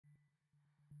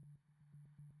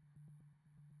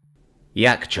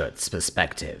Yakchut's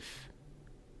perspective.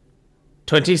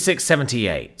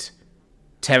 2678.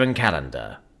 Terran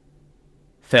calendar.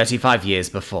 35 years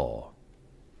before.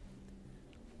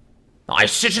 I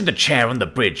sit in the chair on the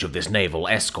bridge of this naval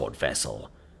escort vessel,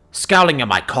 scowling at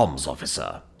my comms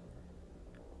officer.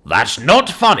 That's not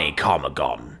funny,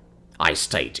 Carmagon, I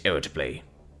state irritably.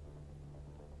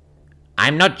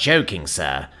 I'm not joking,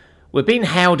 sir. We're being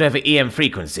hailed over EM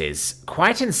frequencies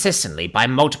quite insistently by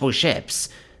multiple ships,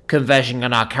 converging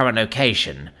on our current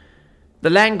location. The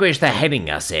language they're hailing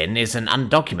us in is an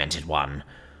undocumented one.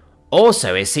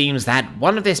 Also, it seems that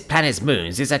one of this planet's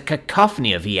moons is a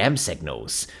cacophony of EM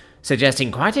signals,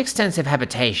 suggesting quite extensive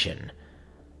habitation.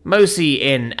 Mostly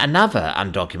in another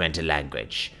undocumented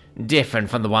language, different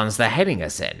from the ones they're hailing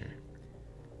us in.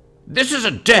 This is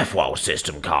a death world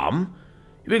system, Calm.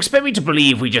 You expect me to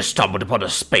believe we just stumbled upon a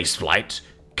spaceflight,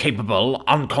 capable,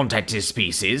 uncontacted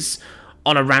species,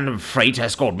 on a random freight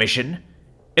escort mission?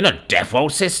 In a death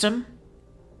world system?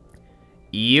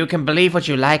 You can believe what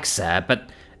you like, sir, but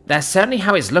that's certainly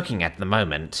how it's looking at the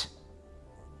moment.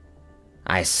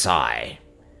 I sigh.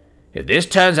 If this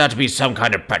turns out to be some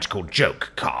kind of practical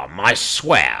joke, Calm, I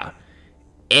swear.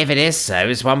 If it is so,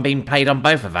 it's one being played on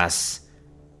both of us.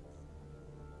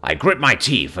 I grit my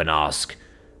teeth and ask,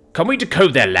 can we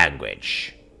decode their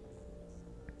language?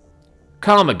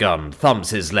 Carmagon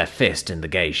thumps his left fist in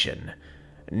negation.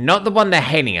 Not the one they're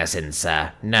hailing us in,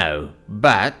 sir, no,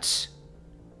 but...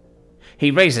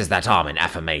 He raises that arm in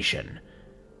affirmation.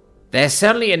 There's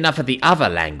certainly enough of the other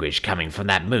language coming from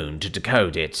that moon to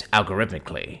decode it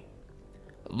algorithmically.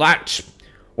 That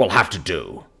will have to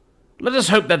do. Let us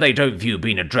hope that they don't view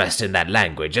being addressed in that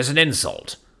language as an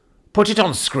insult. Put it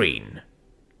on screen.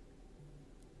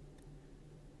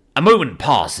 A moment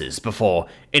passes before,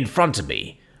 in front of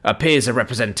me, appears a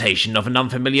representation of an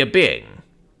unfamiliar being.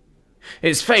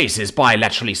 His face is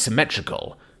bilaterally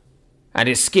symmetrical, and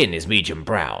his skin is medium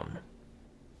brown.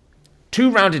 Two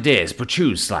rounded ears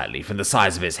protrude slightly from the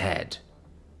sides of his head.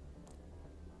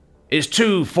 His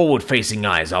two forward-facing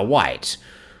eyes are white,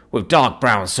 with dark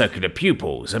brown circular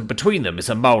pupils, and between them is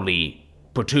a mildly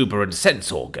protuberant sense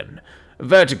organ,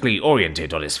 vertically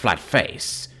oriented on his flat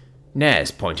face,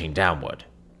 nares pointing downward.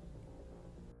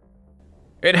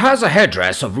 It has a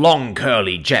headdress of long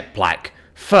curly jet black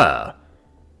fur,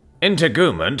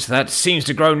 integument that seems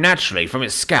to grow naturally from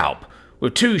its scalp,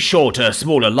 with two shorter,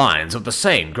 smaller lines of the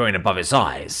same growing above its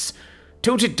eyes,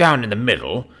 tilted down in the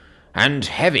middle, and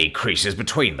heavy creases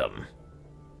between them.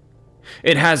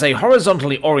 It has a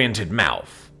horizontally oriented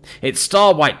mouth, its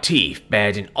star-white teeth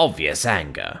bared in obvious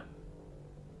anger.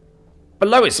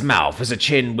 Below its mouth is a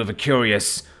chin with a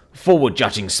curious,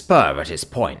 forward-jutting spur at its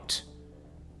point.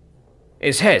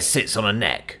 Its head sits on a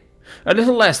neck, a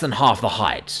little less than half the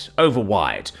height,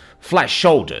 over-wide, flat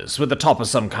shoulders with the top of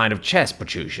some kind of chest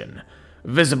protrusion,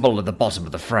 visible at the bottom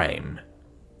of the frame.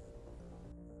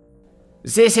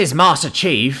 This is Master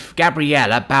Chief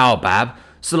Gabriella Baobab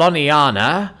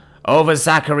Soloniana over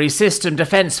Zachary System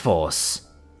Defense Force.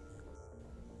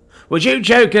 Would you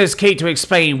jokers care to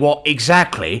explain what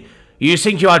exactly you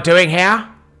think you are doing here?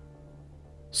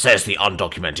 Says the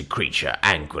undocumented creature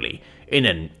angrily, in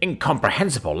an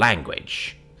incomprehensible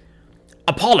language.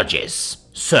 Apologies,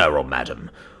 sir or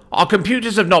madam. Our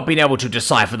computers have not been able to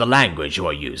decipher the language you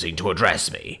are using to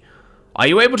address me. Are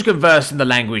you able to converse in the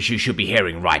language you should be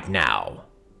hearing right now?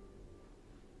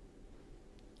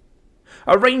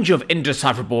 A range of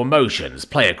indecipherable emotions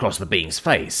play across the being's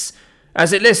face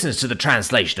as it listens to the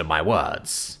translation of my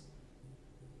words.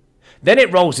 Then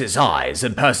it rolls its eyes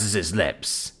and purses its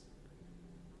lips.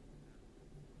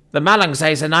 The Malang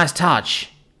says a nice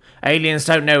touch. Aliens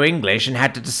don't know English and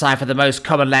had to decipher the most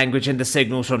common language in the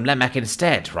signals from Lemak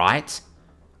instead, right?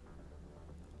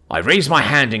 I raise my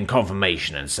hand in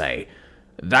confirmation and say,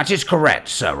 that is correct,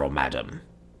 sir or madam.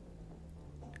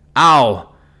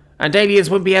 Oh, and aliens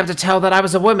wouldn't be able to tell that I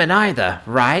was a woman either,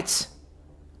 right?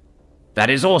 That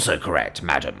is also correct,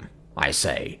 madam, I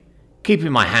say,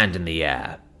 keeping my hand in the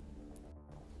air.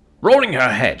 Rolling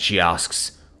her head, she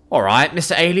asks, all right,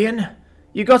 Mr. Alien,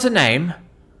 you got a name?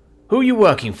 Who are you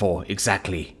working for,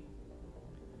 exactly?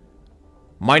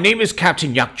 My name is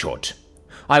Captain Yakchut.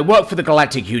 I work for the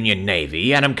Galactic Union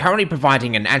Navy, and I'm currently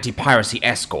providing an anti-piracy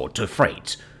escort to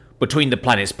freight between the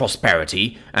planets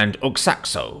Prosperity and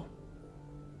Uxaxo.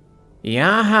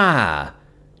 Yaha.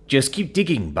 Just keep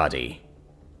digging, buddy.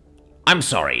 I'm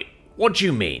sorry, what do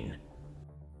you mean?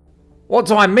 What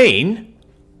do I mean?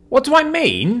 What do I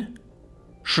mean?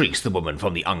 Shrieks the woman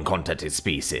from the uncontacted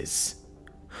species.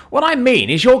 What I mean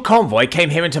is your convoy came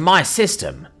here into my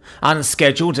system,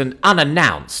 unscheduled and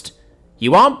unannounced.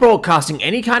 You aren't broadcasting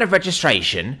any kind of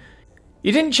registration.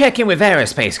 You didn't check in with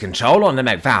aerospace control on the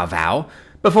McValval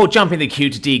before jumping the queue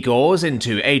to degauze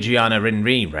into Adriana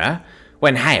Rinrira.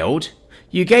 When hailed,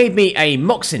 you gave me a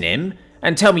moxonym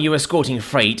and tell me you were escorting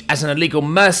freight as an illegal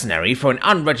mercenary for an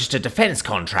unregistered defense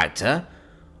contractor,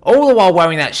 all the while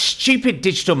wearing that stupid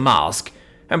digital mask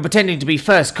and pretending to be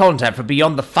first contact from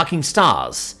beyond the fucking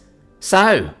stars.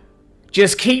 So,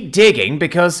 just keep digging,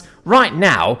 because right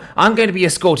now I'm going to be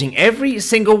escorting every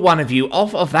single one of you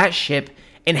off of that ship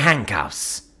in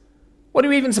handcuffs. What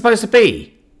are you even supposed to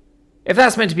be? If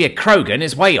that's meant to be a Krogan,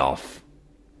 it's way off.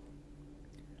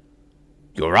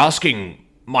 You're asking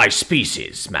my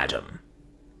species, madam.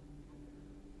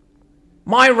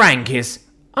 My rank is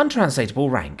untranslatable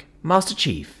rank, Master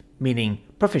Chief, meaning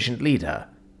proficient leader.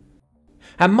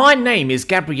 And my name is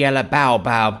Gabriella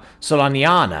Baobab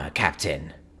Solaniana,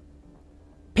 Captain.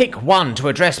 Pick one to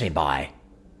address me by.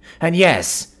 And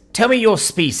yes, tell me your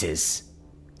species,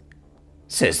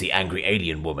 says the angry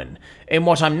alien woman, in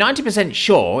what I'm 90%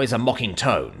 sure is a mocking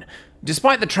tone,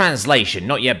 despite the translation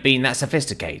not yet being that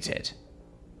sophisticated.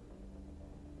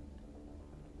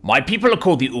 My people are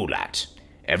called the Ulat.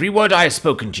 Every word I have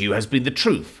spoken to you has been the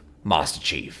truth, Master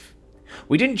Chief.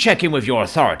 We didn't check in with your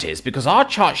authorities because our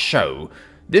charts show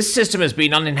this system has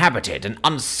been uninhabited and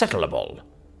unsettleable.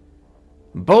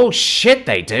 Bullshit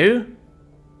they do,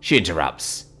 she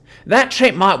interrupts. That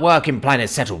trick might work in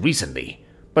planets settled recently,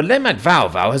 but Le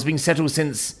McValval has been settled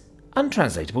since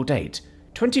untranslatable date,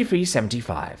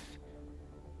 2375.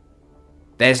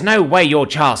 There's no way your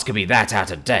charts could be that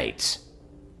out of date.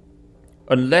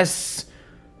 Unless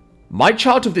my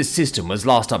chart of this system was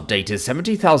last updated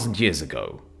 70,000 years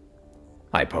ago,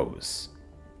 I pose.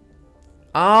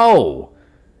 Oh,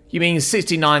 you mean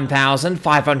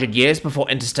 69,500 years before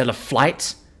interstellar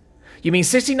flight? You mean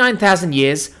 69,000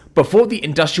 years before the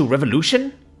Industrial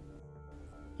Revolution?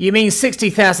 You mean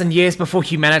 60,000 years before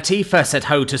humanity first set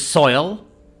ho to soil?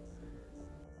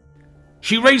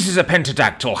 She raises a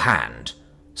pentadactyl hand,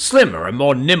 slimmer and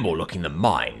more nimble looking than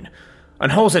mine,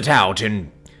 and holds it out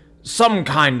in some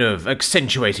kind of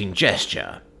accentuating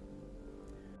gesture.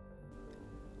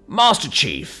 Master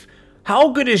Chief, how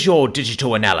good is your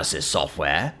digital analysis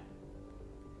software?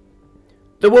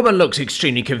 The woman looks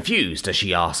extremely confused as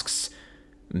she asks,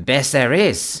 Best there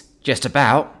is, just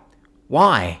about.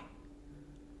 Why?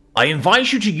 I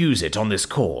invite you to use it on this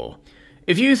call.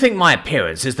 If you think my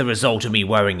appearance is the result of me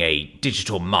wearing a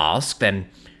digital mask, then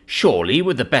surely,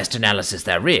 with the best analysis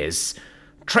there is,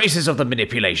 traces of the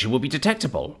manipulation would be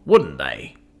detectable, wouldn't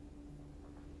they?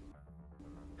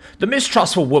 The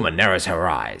mistrustful woman narrows her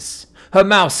eyes, her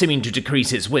mouth seeming to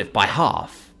decrease its width by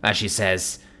half, as she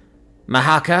says,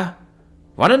 Mahaka,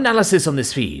 run analysis on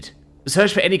this feed.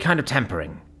 Search for any kind of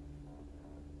tampering.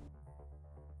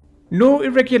 No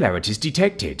irregularities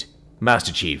detected,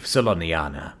 Master Chief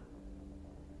Soloniana.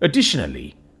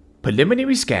 Additionally,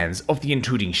 preliminary scans of the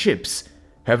intruding ships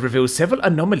have revealed several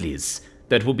anomalies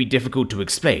that will be difficult to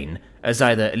explain as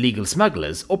either illegal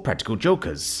smugglers or practical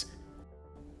jokers,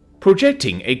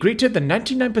 projecting a greater than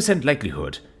 99%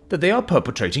 likelihood that they are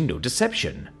perpetrating no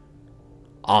deception,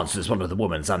 answers one of the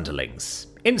woman's underlings,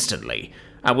 instantly,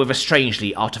 and with a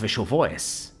strangely artificial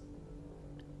voice.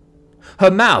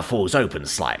 Her mouth falls open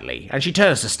slightly, and she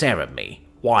turns to stare at me,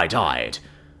 wide-eyed,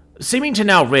 seeming to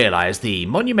now realize the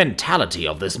monumentality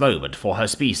of this moment for her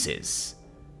species.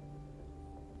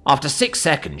 After 6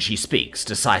 seconds, she speaks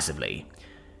decisively.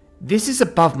 This is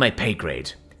above my pay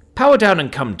grade. Power down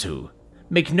and come to.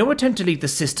 Make no attempt to leave the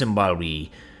system while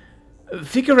we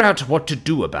figure out what to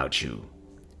do about you.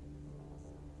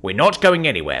 We're not going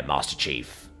anywhere, Master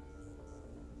Chief.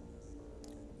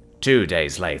 2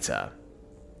 days later.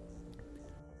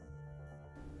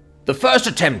 The first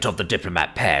attempt of the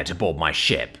diplomat pair to board my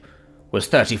ship was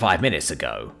 35 minutes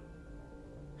ago.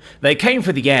 They came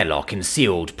for the airlock in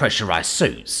sealed, pressurized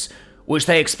suits, which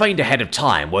they explained ahead of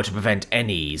time were to prevent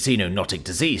any xenonautic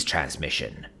disease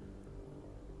transmission.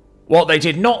 What they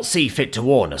did not see fit to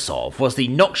warn us of was the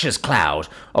noxious cloud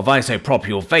of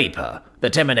isopropyl vapor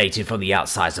that emanated from the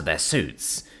outsides of their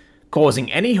suits,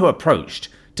 causing any who approached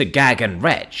to gag and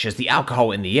retch as the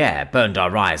alcohol in the air burned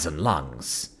our eyes and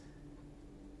lungs.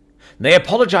 They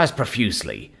apologized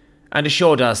profusely, and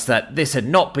assured us that this had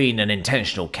not been an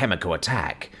intentional chemical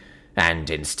attack, and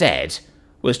instead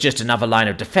was just another line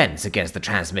of defense against the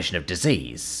transmission of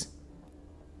disease.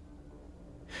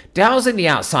 Dousing the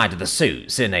outside of the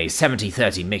suits in a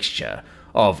 70-30 mixture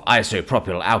of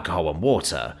isopropyl alcohol and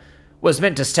water was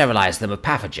meant to sterilize them of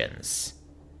pathogens.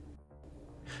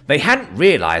 They hadn't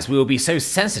realized we would be so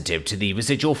sensitive to the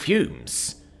residual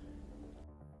fumes.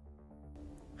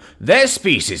 Their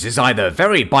species is either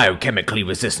very biochemically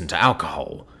resistant to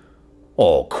alcohol,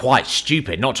 or quite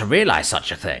stupid not to realize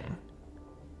such a thing.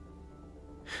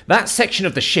 That section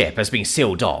of the ship has been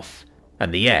sealed off,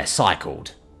 and the air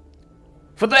cycled.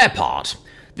 For their part,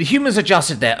 the humans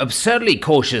adjusted their absurdly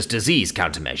cautious disease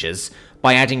countermeasures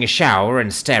by adding a shower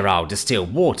and sterile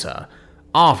distilled water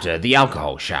after the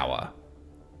alcohol shower.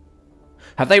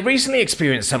 Have they recently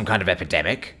experienced some kind of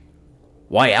epidemic?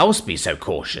 Why else be so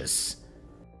cautious?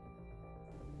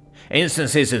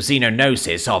 Instances of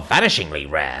xenonosis are vanishingly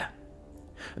rare,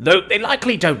 though they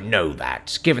likely don't know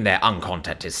that, given their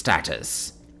uncontacted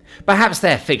status. Perhaps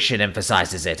their fiction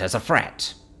emphasizes it as a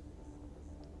threat.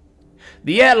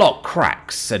 The airlock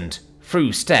cracks, and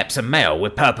through steps a male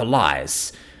with purple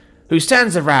eyes, who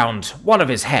stands around one of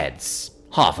his heads,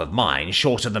 half of mine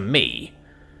shorter than me.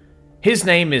 His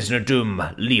name is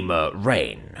Nadum Lima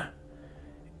Rain.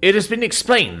 It has been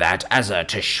explained that, as a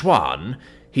Tshirt,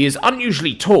 he is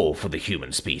unusually tall for the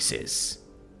human species.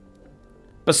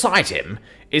 Beside him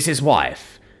is his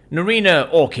wife, Narina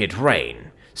Orchid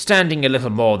Rain, standing a little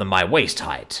more than my waist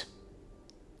height.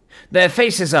 Their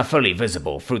faces are fully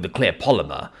visible through the clear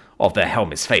polymer of their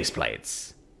helmet's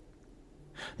faceplates.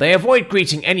 They avoid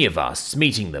greeting any of us,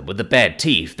 meeting them with the bared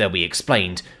teeth that we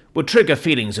explained would trigger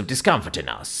feelings of discomfort in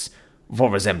us, for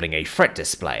resembling a threat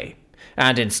display,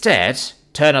 and instead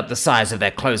turn up the size of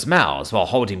their closed mouths while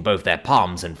holding both their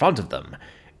palms in front of them,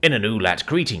 in an Ulat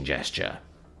greeting gesture.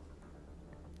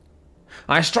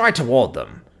 I stride toward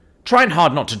them, trying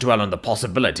hard not to dwell on the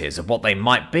possibilities of what they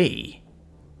might be.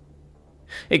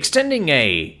 Extending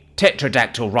a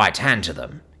tetradactyl right hand to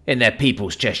them, in their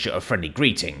people's gesture of friendly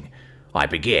greeting, I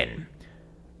begin.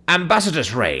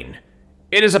 Ambassador's Rain,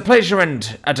 it is a pleasure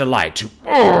and a delight to...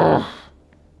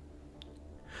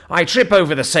 I trip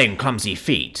over the same clumsy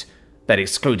feet that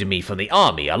excluded me from the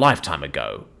army a lifetime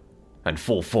ago, and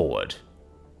fall forward.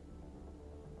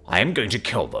 I am going to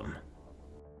kill them.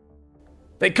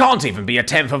 They can't even be a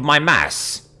tenth of my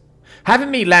mass.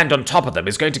 Having me land on top of them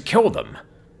is going to kill them,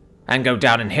 and go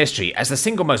down in history as the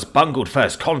single most bungled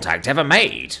first contact ever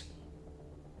made.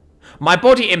 My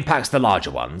body impacts the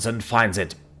larger ones and finds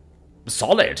it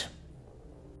solid.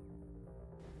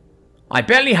 I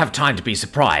barely have time to be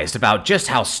surprised about just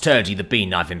how sturdy the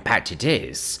bean I've impacted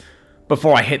is,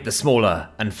 before I hit the smaller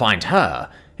and find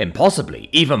her, impossibly,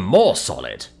 even more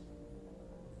solid.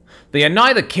 They are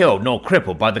neither killed nor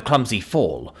crippled by the clumsy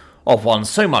fall of one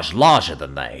so much larger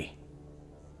than they.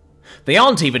 They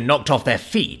aren't even knocked off their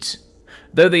feet,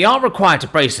 though they are required to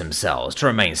brace themselves to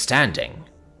remain standing.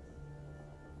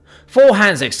 4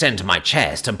 hands extend to my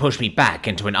chest and push me back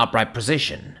into an upright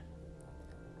position.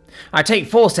 I take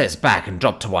 4 steps back and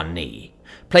drop to one knee,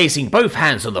 placing both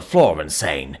hands on the floor and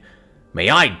saying, "May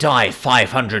I die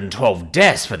 512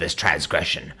 deaths for this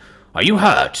transgression. Are you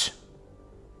hurt?"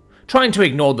 Trying to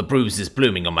ignore the bruises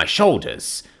blooming on my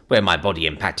shoulders, where my body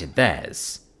impacted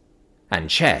theirs, and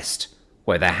chest,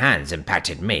 where their hands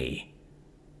impacted me.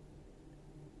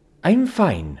 "I'm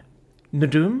fine,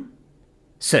 Nadum,"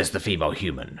 says the female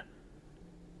human.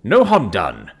 "No harm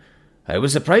done. I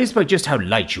was surprised by just how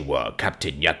light you were,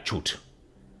 Captain Yakchut.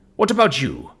 What about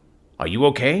you? Are you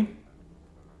okay?"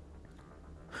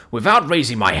 Without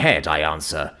raising my head, I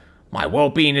answer, "My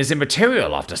well-being is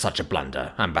immaterial after such a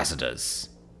blunder, ambassadors."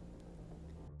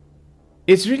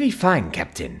 "It's really fine,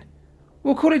 Captain.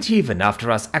 We'll call it even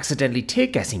after us accidentally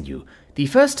tear-gassing you the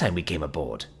first time we came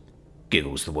aboard,"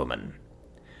 giggles the woman.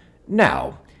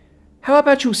 "Now, how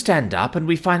about you stand up and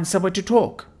we find somewhere to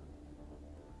talk?"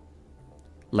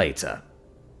 Later.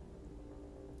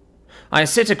 I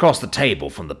sit across the table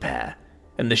from the pair,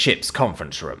 in the ship's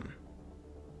conference room.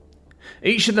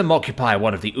 Each of them occupy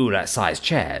one of the Ulat-sized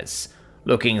chairs,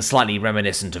 looking slightly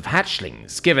reminiscent of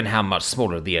hatchlings, given how much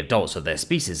smaller the adults of their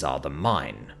species are than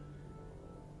mine.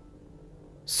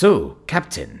 "So,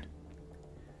 Captain,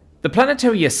 the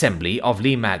Planetary Assembly of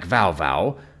Limak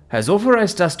Valval has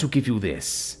authorized us to give you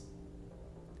this."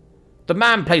 The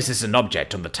man places an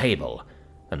object on the table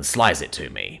and slides it to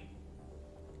me.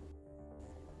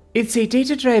 "It's a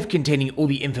data drive containing all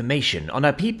the information on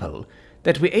our people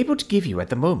that we're able to give you at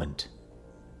the moment,"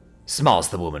 smiles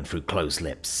the woman through closed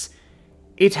lips.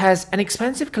 "It has an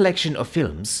expansive collection of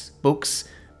films, books,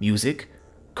 music,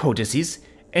 codices,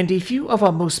 and a few of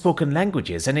our most spoken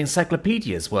languages and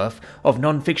encyclopedias worth of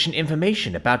non-fiction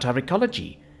information about our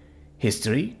ecology,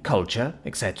 history, culture,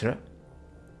 etc.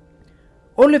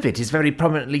 All of it is very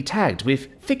prominently tagged with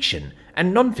fiction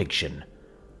and non-fiction.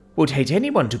 Would hate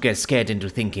anyone to get scared into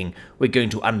thinking we're going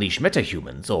to unleash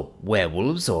metahumans, or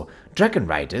werewolves, or dragon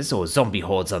riders, or zombie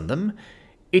hordes on them.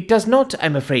 It does not,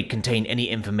 I'm afraid, contain any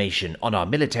information on our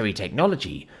military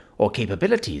technology or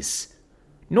capabilities,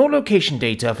 nor location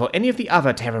data for any of the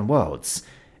other Terran worlds,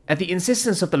 at the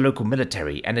insistence of the local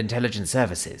military and intelligence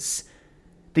services.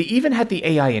 They even had the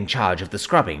AI in charge of the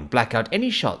scrubbing black out any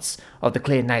shots of the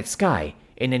clear night sky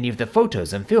in any of the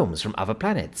photos and films from other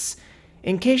planets,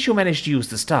 in case you managed to use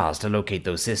the stars to locate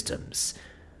those systems.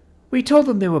 We told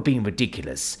them they were being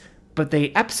ridiculous, but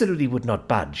they absolutely would not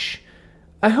budge.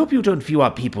 I hope you don't view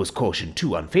our people's caution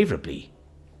too unfavorably.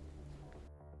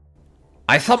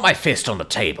 I thump my fist on the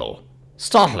table,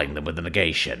 startling them with the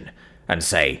negation, and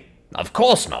say, "Of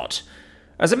course not.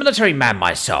 As a military man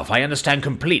myself, I understand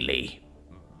completely.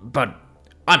 But,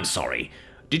 I'm sorry,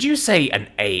 did you say an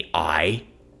AI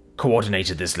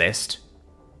coordinated this list?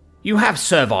 You have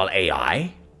servile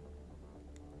AI?"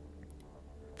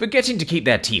 Forgetting to keep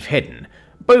their teeth hidden,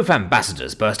 both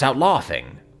ambassadors burst out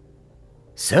laughing.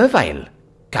 "Servile?"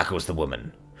 cackles the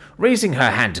woman, raising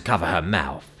her hand to cover her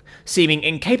mouth, seeming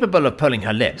incapable of pulling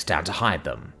her lips down to hide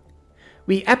them.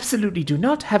 "We absolutely do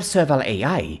not have servile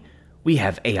AI. We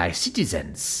have AI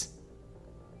citizens."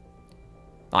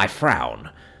 I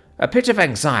frown, a pit of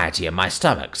anxiety in my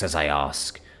stomach as I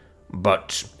ask,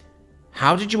 "But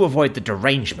how did you avoid the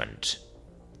derangement?"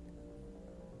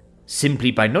 "Simply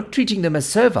by not treating them as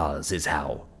serviles is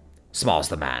how," smiles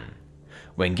the man.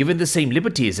 "When given the same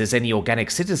liberties as any organic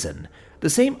citizen,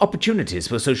 the same opportunities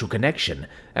for social connection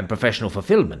and professional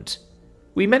fulfillment,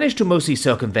 we managed to mostly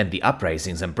circumvent the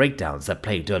uprisings and breakdowns that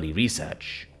plagued early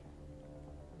research."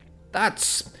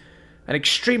 That's an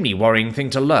extremely worrying thing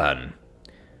to learn.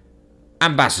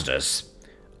 Ambassadors,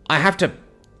 I have to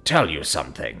tell you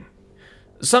something.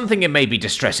 Something it may be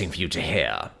distressing for you to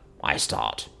hear, I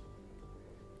start.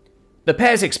 The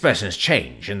pair's expressions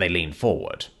change and they lean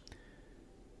forward.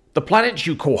 The planet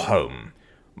you call home,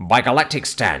 by galactic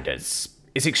standards,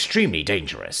 is extremely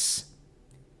dangerous.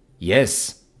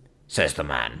 "Yes," says the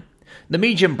man, the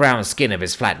medium brown skin of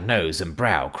his flat nose and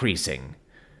brow creasing.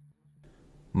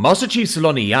 "Master Chief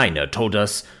Soloniaina told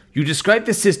us you described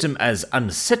the system as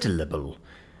unsettleable.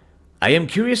 I am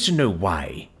curious to know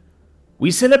why.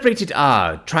 We celebrated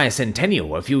our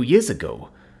tricentennial a few years ago.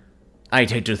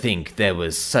 I'd hate to think there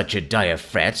was such a dire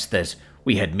threat that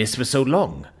we had missed for so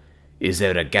long. Is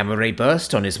there a gamma ray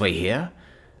burst on its way here?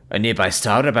 A nearby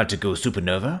star about to go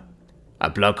supernova? A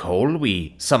black hole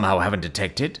we somehow haven't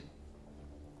detected?"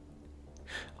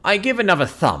 I give another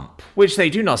thump, which they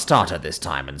do not start at this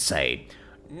time, and say,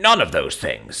 "None of those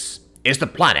things. It's the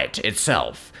planet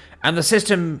itself, and the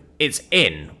system it's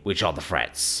in which are the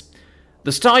threats.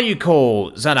 The star you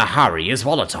call Zanahari is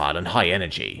volatile and high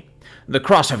energy. The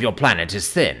crust of your planet is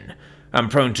thin,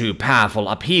 and prone to powerful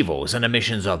upheavals and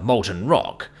emissions of molten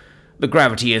rock. The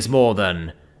gravity is more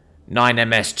than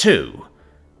 9ms2,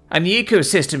 and the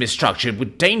ecosystem is structured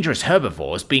with dangerous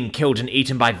herbivores being killed and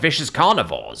eaten by vicious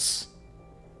carnivores."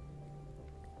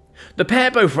 The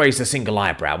pair both raise a single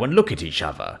eyebrow and look at each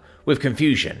other, with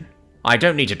confusion. I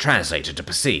don't need a translator to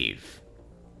perceive.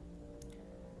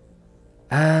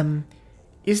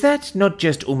 Is that not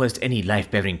just almost any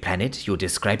life-bearing planet you're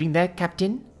describing there,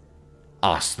 Captain?"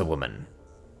 asks the woman.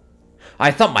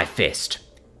 I thump my fist.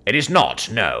 "It is not,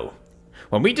 no.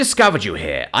 When we discovered you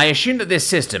here, I assumed that this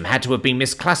system had to have been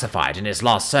misclassified in its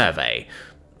last survey,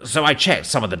 so I checked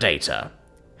some of the data.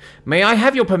 May I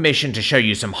have your permission to show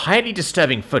you some highly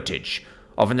disturbing footage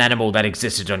of an animal that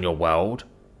existed on your world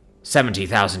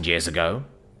 70,000 years ago?"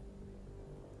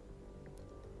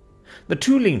 The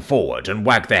two lean forward and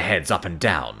wag their heads up and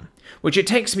down, which it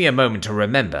takes me a moment to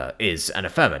remember is an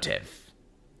affirmative.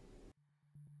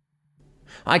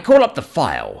 I call up the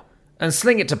file and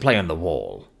sling it to play on the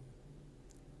wall.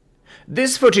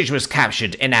 This footage was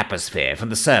captured in atmosphere from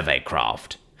the survey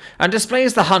craft, and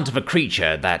displays the hunt of a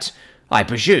creature that, I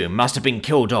presume, must have been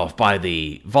killed off by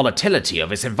the volatility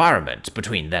of its environment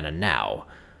between then and now.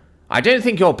 I don't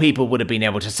think your people would have been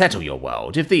able to settle your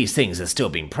world if these things had still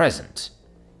been present.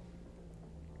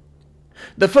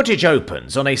 The footage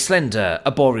opens on a slender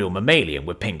arboreal mammalian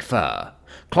with pink fur,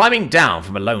 climbing down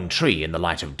from a lone tree in the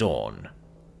light of dawn.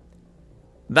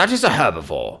 That is a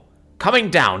herbivore, coming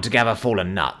down to gather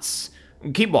fallen nuts.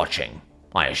 Keep watching,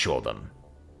 I assure them.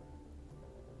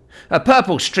 A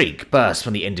purple streak bursts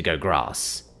from the indigo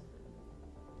grass.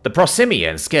 The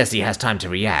prosimian scarcely has time to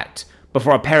react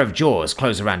before a pair of jaws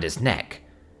close around his neck,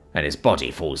 and his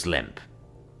body falls limp.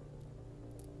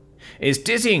 Its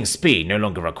dizzying speed no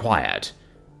longer required.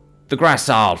 The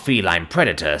gracile feline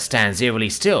predator stands eerily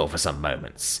still for some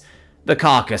moments, the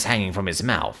carcass hanging from its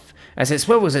mouth as it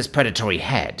swivels its predatory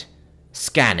head,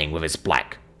 scanning with its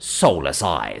black, soulless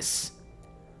eyes.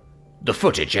 The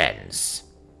footage ends.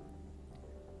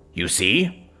 "You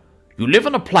see? You live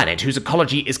on a planet whose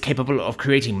ecology is capable of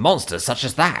creating monsters such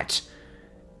as that.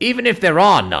 Even if there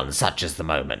are none such at the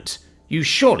moment, you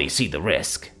surely see the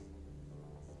risk.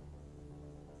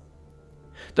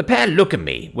 The pair look at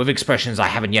me with expressions I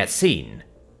haven't yet seen,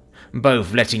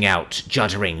 both letting out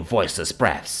juddering, voiceless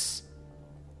breaths.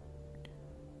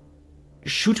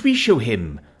 "Should we show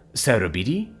him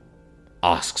Sarabidi?"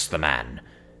 asks the man.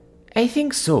 "I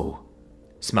think so,"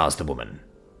 smiles the woman.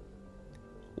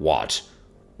 What?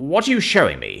 What are you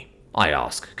showing me? I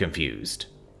ask, confused.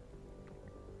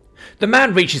 The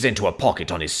man reaches into a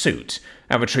pocket on his suit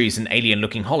and retrieves an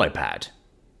alien-looking holopad.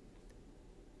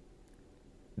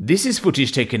 "This is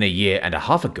footage taken a year and a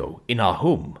half ago in our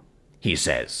home," he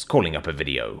says, calling up a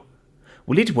video.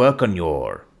 "Will it work on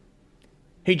your—"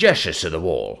 He gestures to the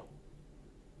wall.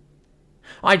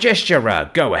 I gesture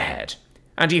go ahead,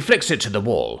 and he flicks it to the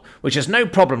wall, which has no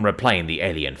problem replaying the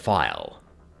alien file.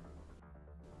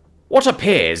 What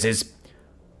appears is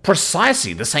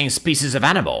precisely the same species of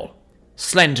animal,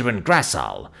 slender and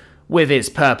gracile, with its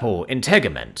purple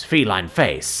integument, feline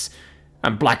face,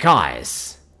 and black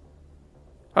eyes.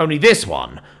 Only this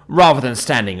one, rather than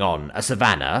standing on a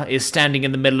savanna, is standing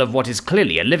in the middle of what is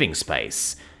clearly a living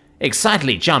space,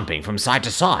 excitedly jumping from side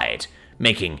to side,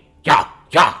 making ya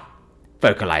ya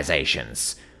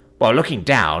vocalizations, while looking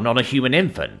down on a human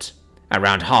infant,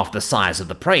 around half the size of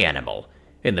the prey animal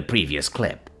in the previous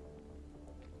clip.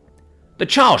 The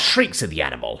child shrieks at the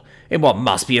animal in what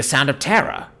must be a sound of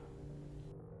terror.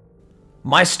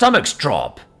 My stomachs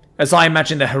drop as I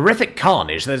imagine the horrific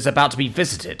carnage that is about to be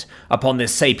visited upon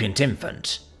this sapient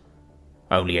infant.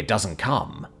 Only it doesn't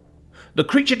come. The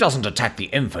creature doesn't attack the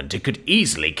infant it could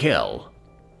easily kill.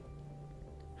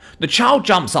 The child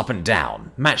jumps up and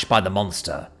down, matched by the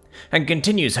monster, and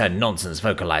continues her nonsense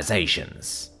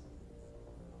vocalizations.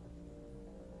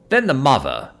 Then the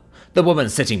mother, the woman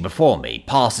sitting before me,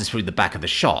 passes through the back of the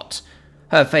shot,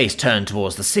 her face turned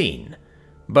towards the scene,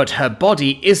 but her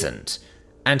body isn't,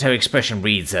 and her expression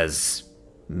reads as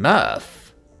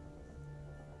mirth.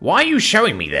 Why are you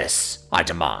showing me this? I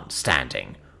demand,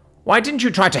 standing. Why didn't you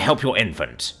try to help your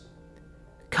infant?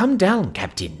 "Calm down,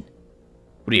 Captain,"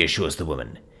 reassures the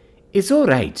woman. "It's all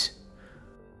right.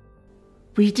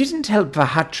 We didn't help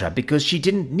Vahatra because she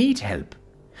didn't need help.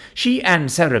 She and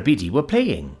Sarabidi were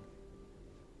playing."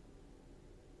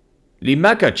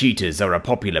 "Limaka cheetahs are a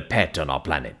popular pet on our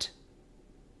planet,"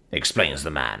 explains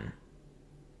the man.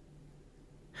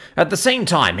 At the same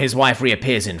time, his wife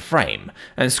reappears in frame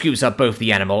and scoops up both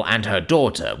the animal and her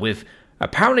daughter with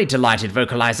apparently delighted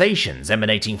vocalizations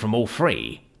emanating from all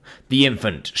three. The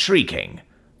infant shrieking,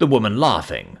 the woman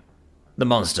laughing, the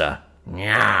monster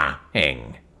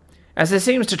nyah-ing, as it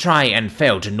seems to try and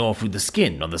fail to gnaw through the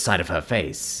skin on the side of her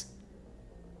face.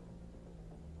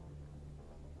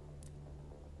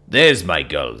 "There's my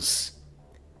girls,"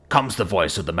 comes the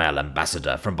voice of the male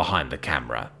ambassador from behind the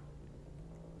camera.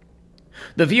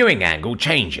 The viewing angle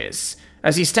changes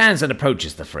as he stands and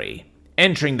approaches the three,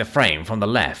 entering the frame from the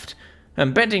left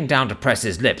and bending down to press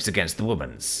his lips against the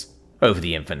woman's, over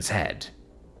the infant's head.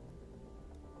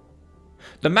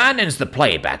 The man ends the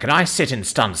playback and I sit in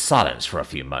stunned silence for a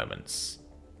few moments.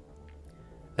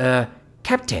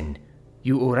 Captain,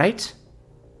 you alright?"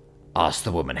 asks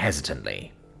the woman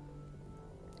hesitantly.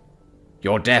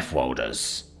 "You're deaf,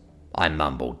 Wolders," I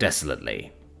mumble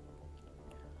desolately.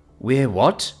 "We're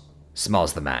what?"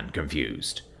 smiles the man,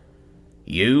 confused.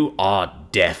 "You are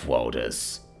deaf,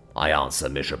 Wolders," I answer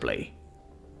miserably.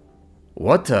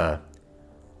 "What,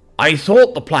 I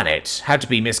thought the planet had to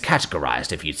be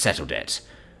miscategorized if you'd settled it.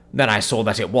 Then I saw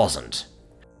that it wasn't.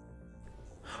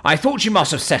 I thought you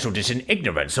must have settled it in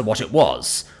ignorance of what it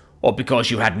was, or because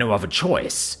you had no other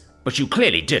choice, but you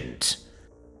clearly didn't.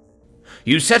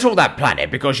 You settled that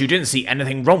planet because you didn't see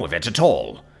anything wrong with it at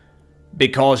all.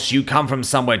 Because you come from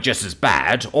somewhere just as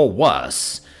bad, or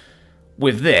worse.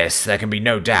 With this, there can be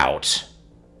no doubt."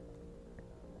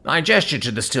 I gesture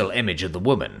to the still image of the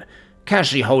woman,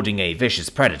 casually holding a vicious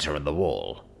predator on the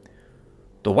wall.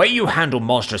 "The way you handle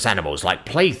monstrous animals like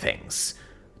playthings,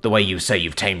 the way you say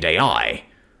you've tamed AI,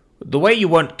 the way you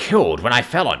weren't killed when I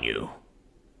fell on you."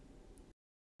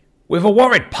 With a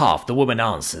worried puff, the woman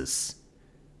answers.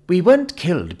 "We weren't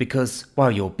killed because,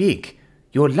 while you're big,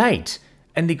 you're light,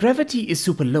 and the gravity is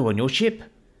super low on your ship.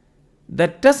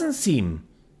 That doesn't seem—"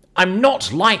 "I'm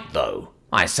not light, though,"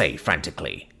 I say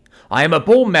frantically. "I am a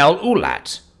bull male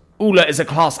Ulat. Ula is a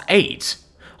class 8.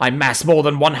 I mass more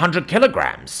than 100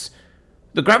 kilograms.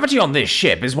 The gravity on this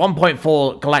ship is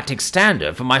 1.4 galactic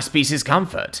standard for my species'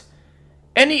 comfort.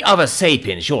 Any other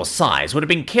sapiens your size would have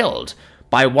been killed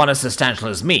by one as substantial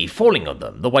as me falling on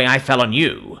them the way I fell on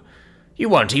you. You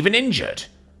weren't even injured.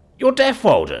 You're deaf,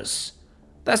 Wolders.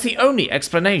 That's the only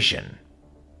explanation."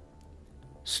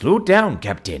 "Slow down,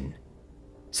 Captain,"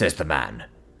 says the man,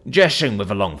 gesturing with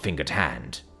a long-fingered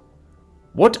hand.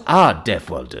 "What are deaf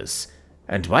Wolders,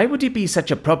 And why would it be such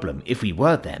a problem if we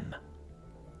were them?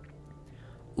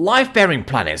 Life-bearing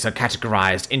planets are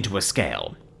categorized into a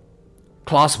scale.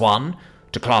 Class 1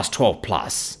 to Class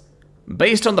 12+,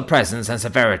 based on the presence and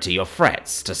severity of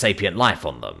threats to sapient life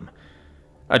on them.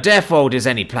 A death world is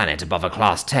any planet above a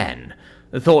Class 10,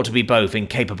 thought to be both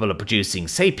incapable of producing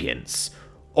sapience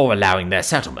or allowing their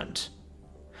settlement.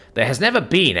 There has never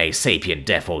been a sapient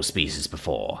death world species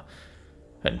before.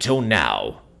 Until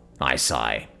now, I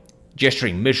sigh,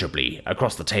 gesturing miserably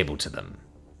across the table to them.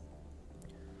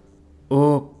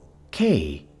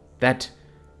 Okay, that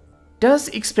does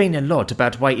explain a lot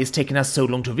about why it's taken us so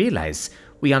long to realize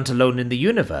we aren't alone in the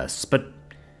universe, but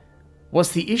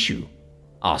what's the issue?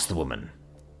 Asked the woman.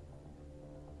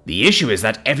 The issue is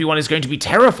that everyone is going to be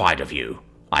terrified of you,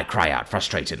 I cry out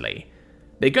frustratedly.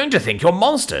 They're going to think you're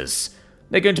monsters.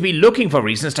 They're going to be looking for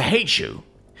reasons to hate you.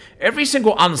 Every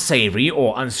single unsavory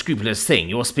or unscrupulous thing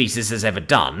your species has ever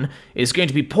done is going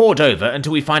to be poured over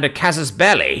until we find a casus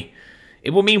belli.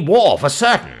 It will mean war for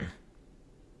certain.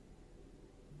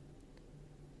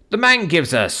 The man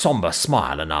gives a somber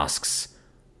smile and asks,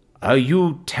 "Are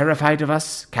you terrified of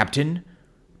us, Captain?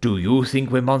 Do you think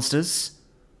we're monsters?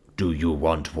 Do you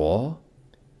want war?"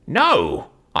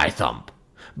 "No," I thump.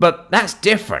 "But that's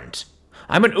different.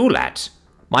 I'm an Ulat.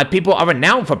 My people are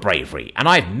renowned for bravery, and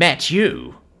I've met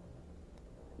you."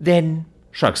 "Then,"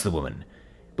 shrugs the woman,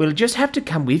 "we'll just have to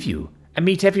come with you and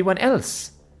meet everyone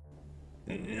else."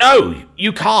 "No,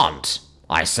 you can't,"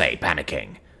 I say,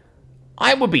 panicking.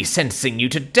 "I would be sentencing you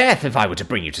to death if I were to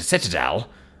bring you to Citadel.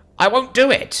 I won't do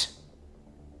it."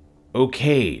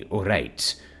 "Okay,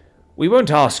 alright. We won't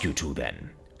ask you to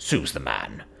then," soothes the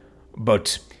man.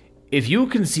 "But if you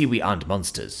can see we aren't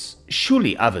monsters,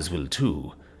 surely others will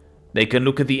too. They can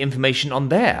look at the information on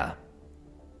there."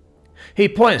 He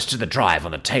points to the drive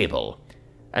on the table,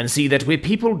 "And see that we're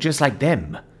people just like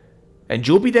them. And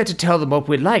you'll be there to tell them what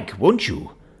we're like, won't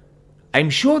you? I'm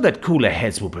sure that cooler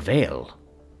heads will prevail."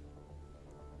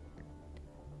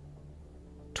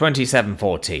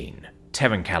 2714,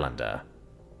 Terran Calendar.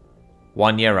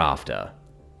 1 year after.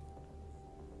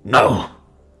 "No!"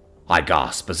 I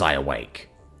gasp as I awake,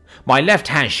 my left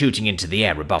hand shooting into the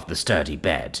air above the sturdy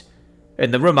bed,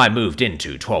 in the room I moved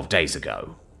into 12 days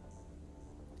ago.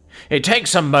 It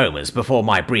takes some moments before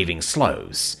my breathing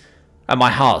slows, and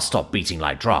my heart stops beating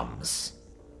like drums.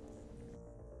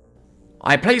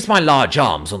 I place my large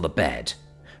arms on the bed,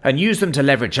 and use them to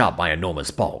leverage up my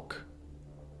enormous bulk.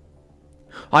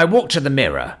 I walk to the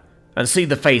mirror, and see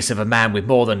the face of a man with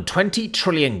more than 20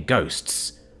 trillion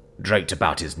ghosts draped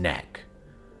about his neck.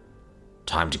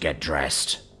 "Time to get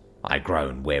dressed," I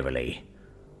groan wearily.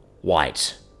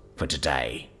 "White for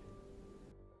today."